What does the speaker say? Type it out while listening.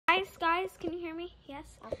guys, can you hear me? Yes?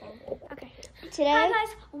 Okay. Today? Hi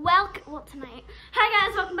guys, tonight. Hi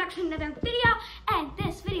guys, welcome back to another video. And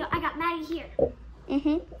this video, I got Maddie here.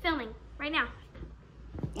 Filming right now.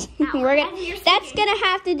 That's gonna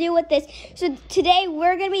have to do with this. So today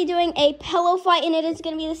we're gonna be doing a pillow fight, and it is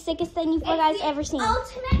gonna be the sickest thing you've guys ever seen.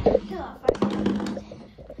 Ultimate pillow fight.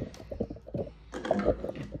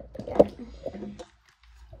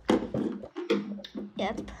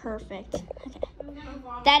 Yeah, that's perfect. Okay.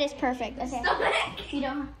 That is perfect. Okay. You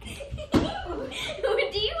don't. Do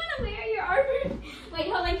you want to wear your armor? Wait,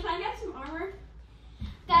 hold on. Can I grab some armor?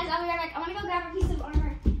 Guys, I'll be right back. I'm gonna go grab a piece of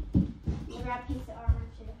armor. Grab a piece of armor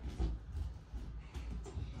too.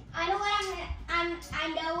 I know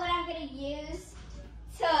what I'm gonna use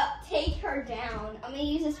to take her down. I'm gonna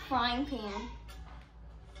use this frying pan.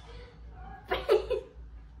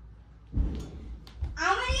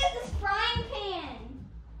 I'm gonna use this frying pan.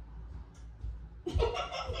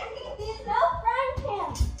 No frying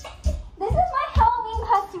pan. This is my Halloween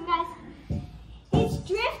costume, guys. It's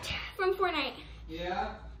Drift from Fortnite.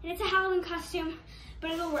 Yeah? And it's a Halloween costume,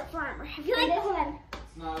 but it'll work for armor. I feel like this one.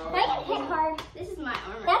 It's not If I get hit hard, This is my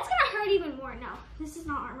armor. that's gonna hurt even more. No, this is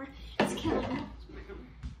not armor. It's killing.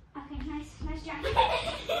 Okay, nice job.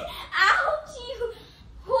 Ouchie!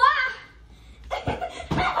 Wah!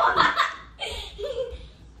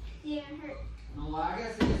 Yeah, it hurt. No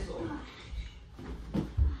hagas eso.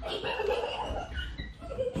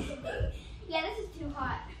 Yeah, this is too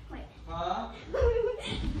hot. Wait. Huh?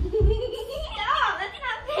 Stop! That's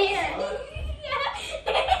not fair.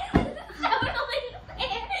 Totally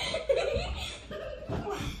fair.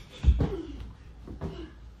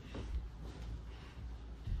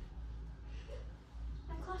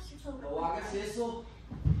 I'm claustrophobic. No hagas eso.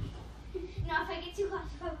 No, if I get too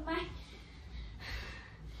claustrophobic, my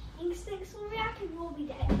instincts will react and we'll be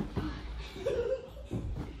dead.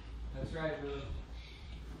 That's right, bro.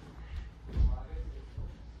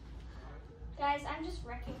 Guys, I'm just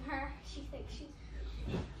wrecking her. She thinks she's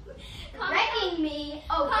Wrecking me?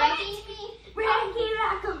 Oh, wrecking me? wrecking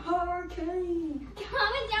like a hurricane.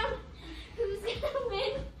 Comment down who's gonna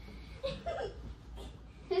win.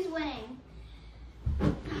 Who's winning?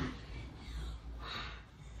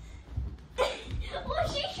 Well,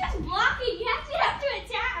 she's just blocking. You have to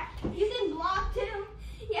attack. You can block too.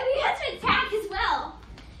 Yeah, but you have to attack as well.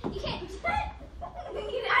 You can't.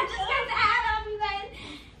 I just got the hat on, you guys.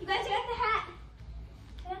 You guys got the hat.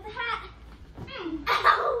 I got the hat.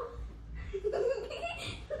 Ow!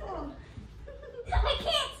 I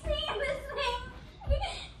can't stand this thing.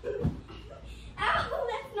 Ow!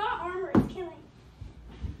 That's not armor. It's killing.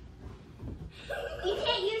 You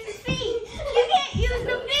can't use the feet. You can't use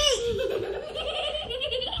the feet.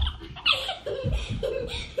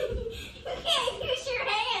 You can't use your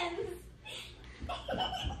hands.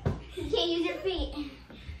 You can't use your feet.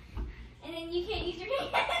 And then you can't use your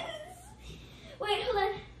hands. Wait, hold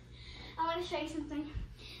on. I want to show you something.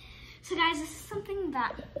 So guys, this is something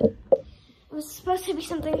that it was supposed to be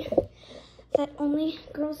something that only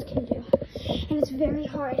girls can do. And it's very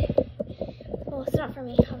hard. Well, it's not for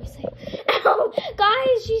me, obviously. Ow!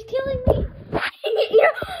 Guys, she's killing me.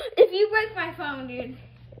 If you break my phone, dude.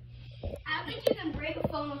 I don't think you can break a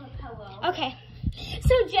phone with a pillow. Okay.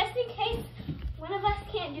 So just in case one of us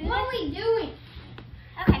can't do this. What are we doing?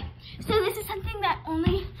 Okay. So this is something that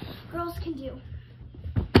only girls can do.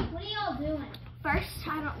 What are y'all doing? First,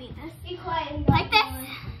 I don't need this. Be quiet. Like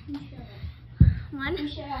this. One,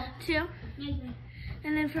 Shut up. two,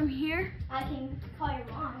 and then from here, I can call your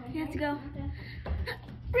mom. you have to go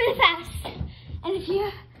really fast. And if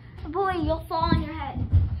you're a boy, you'll fall on your head.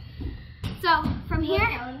 So from here,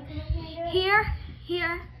 here,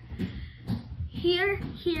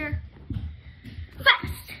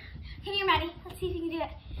 fast. Can you ready? Let's see if you can do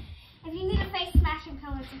it. If you need a face smashing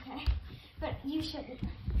pillow, it's okay. But you shouldn't.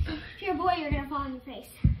 If you're a boy, you're gonna fall on your face.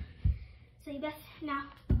 So you best now.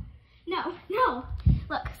 No.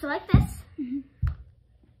 Look, so like this.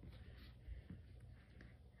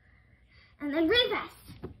 And then really fast.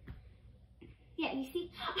 Yeah, you see?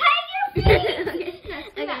 Hide your feet!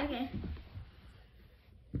 Okay.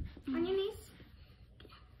 On your knees.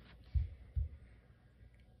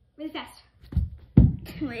 Really fast.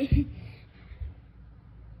 Wait.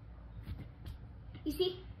 You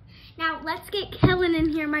see? Now let's get Kellen in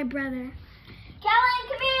here, my brother. Kellen,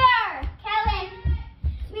 come here! Kellen!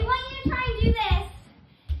 We want you to try and do this.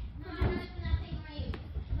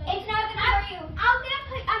 It's not gonna hurt you. I'm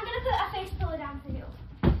gonna put a face pillow down for you.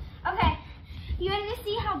 Okay. You ready to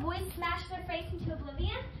see how boys smash their face into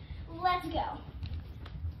oblivion? Let's go.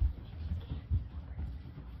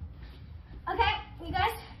 Okay, you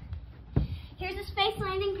guys. Here's a space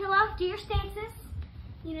landing pillow. your stances.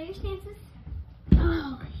 You know your stances.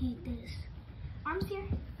 Oh, I hate this. Arms here.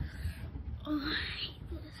 Oh, I hate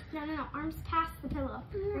this. No. Arms past the pillow.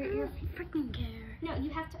 I freaking care. No, you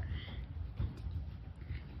have to.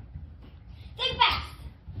 Think fast.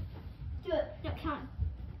 Do it. No, Kellen.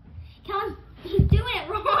 Kellen, he's doing it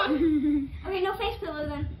wrong. Okay, no face pillow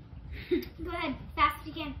then. Go ahead, fast as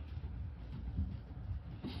you can.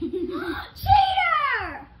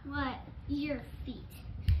 Cheater! What? Your feet.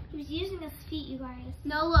 He was using his feet, you guys.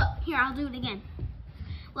 No, look. Here, I'll do it again.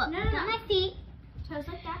 Look, No. my feet. Toes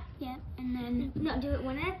like that. Yeah, and then... No, do it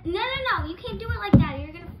one at a... No. You can't do it like that.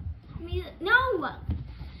 You're gonna... No!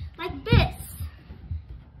 Like this.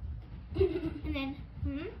 And then...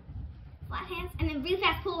 flat hands. And then really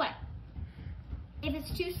fast, pull away. If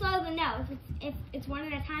it's too slow, then no. If it's one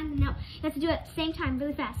at a time, then no. You have to do it at the same time,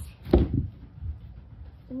 really fast.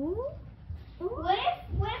 Ooh. What if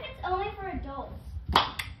it's only for adults?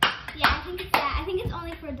 Yeah, I think it's that. I think it's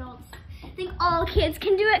only for adults. I think all kids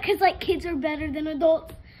can do it because, like, kids are better than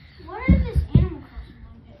adults. What is this Animal Crossing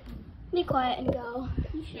one? Be quiet and go.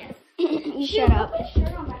 Yes. You shut up. Put a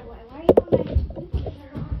shirt on, by the way. Why are you putting my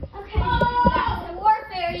shirt on? Okay. That's the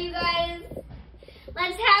warfare, you guys.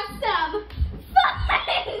 Let's have some fun.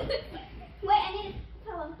 Wait, I need a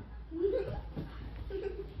pillow.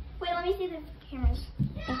 Wait, let me see the cameras.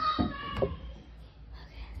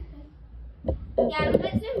 Yeah, I'm a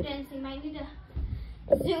bit zoomed in, so you might need to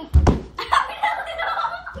zoom.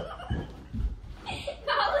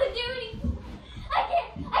 Call of Duty. I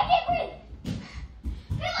can't breathe.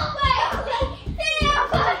 Pillow fight. Pillow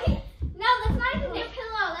fight. No, that's not even their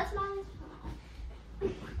pillow. That's Mom's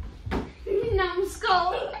pillow. Numbskull.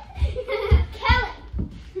 Kelly,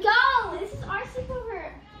 go. This is our sleepover.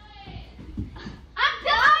 I'm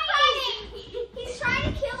dying. He's trying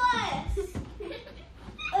to kill us.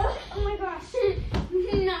 Oh my gosh.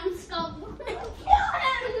 Numbskull. Kill him.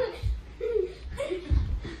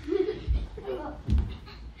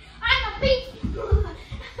 I'm a beast.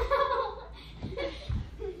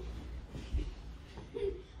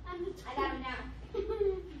 I got him now. I'm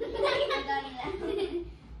done yet.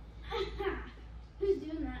 Who's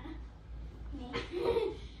doing that? Me.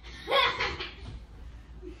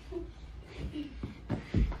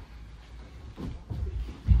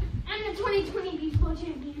 I'm the 2020 beach ball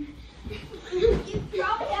champion. You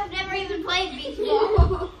probably have never even played beach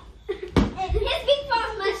ball. His beach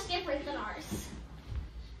ball is much different than ours.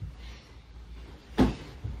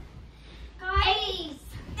 Guys,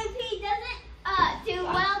 if he doesn't do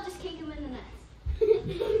well, just kick him in the nuts.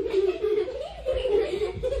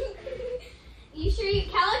 You sure you,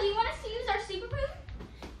 Kella, do you want us to use our super boot?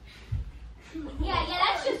 Yeah,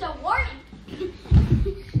 that's just a warning.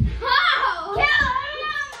 How? Help!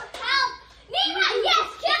 Nima, yes,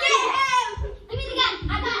 kill him! Give me the gun.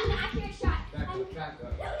 I got an accurate shot. Back up. No,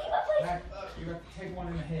 Nima, please. Back up. You have to take one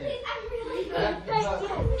in the head. Please, I'm really good. Back up.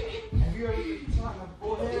 Have you ever been shot in the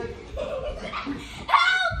forehead?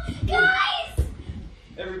 Help! Guys!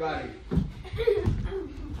 Everybody.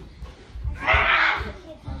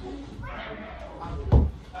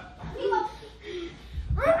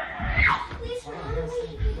 Please, Hold for on, let's mommy.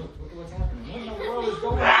 see. Look at what's happening. What in the world is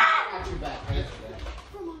going on? At your back. At your back.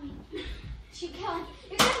 For mommy. Shoot, Kellen.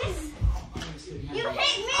 You're gonna miss. You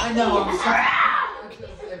hit me! I know, I'm sorry.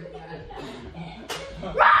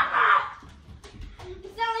 You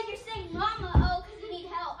sound like you're saying mama, oh, because you need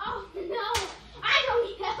help. Oh, no. I don't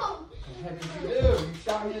need help. What the heck did you do? You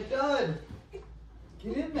shot me a dud.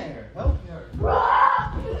 Get in there. Help her.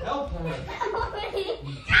 Help her.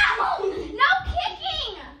 Ow! No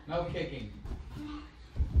kicking! No kicking.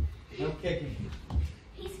 No kicking.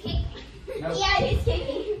 He's kicking. No, Yeah, he's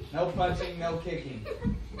kicking. no punching, no kicking.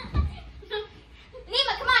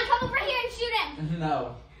 Nima, come on, come over here and shoot him.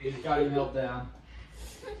 No, he's got him held down.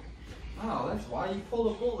 Oh, that's why you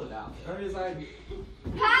pulled a bullet out. Or is I... Guys,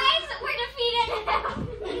 we're defeated.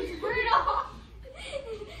 It's brutal.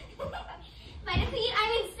 By defeat, I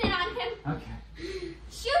mean sit on him. Okay.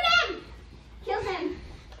 Shoot him. Kill him.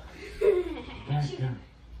 Shoot him.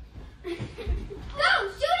 Go,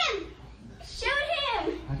 shoot him. Shoot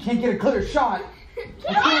him. I can't get a clear shot. Kill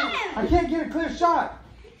him. I can't get a clear shot.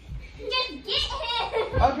 Just get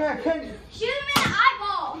him. Okay, I can't. Shoot him in the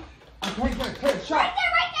eyeball. I can't get a clear Right shot.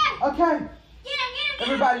 there, right there. Okay, Get him, get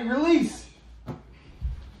him, everybody release.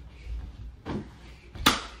 You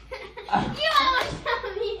always tell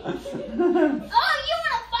me. Oh, you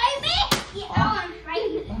want to fight me? Yeah, oh, I'm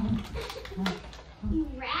frightened. You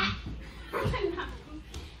rat.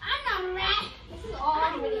 I'm not a rat. This is all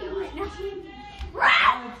on video right now.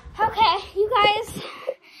 Rat! Okay, you guys,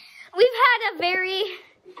 we've had a very...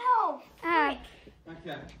 Oh, Uh,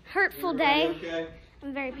 Okay. hurtful day. Okay.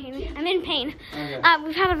 I'm very pain. I'm in pain. Okay.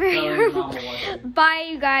 We've had a very hurtful. Bye,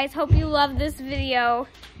 you guys. Hope you love this video.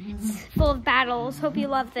 It's full of battles. Hope you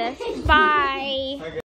love this. Bye. Okay.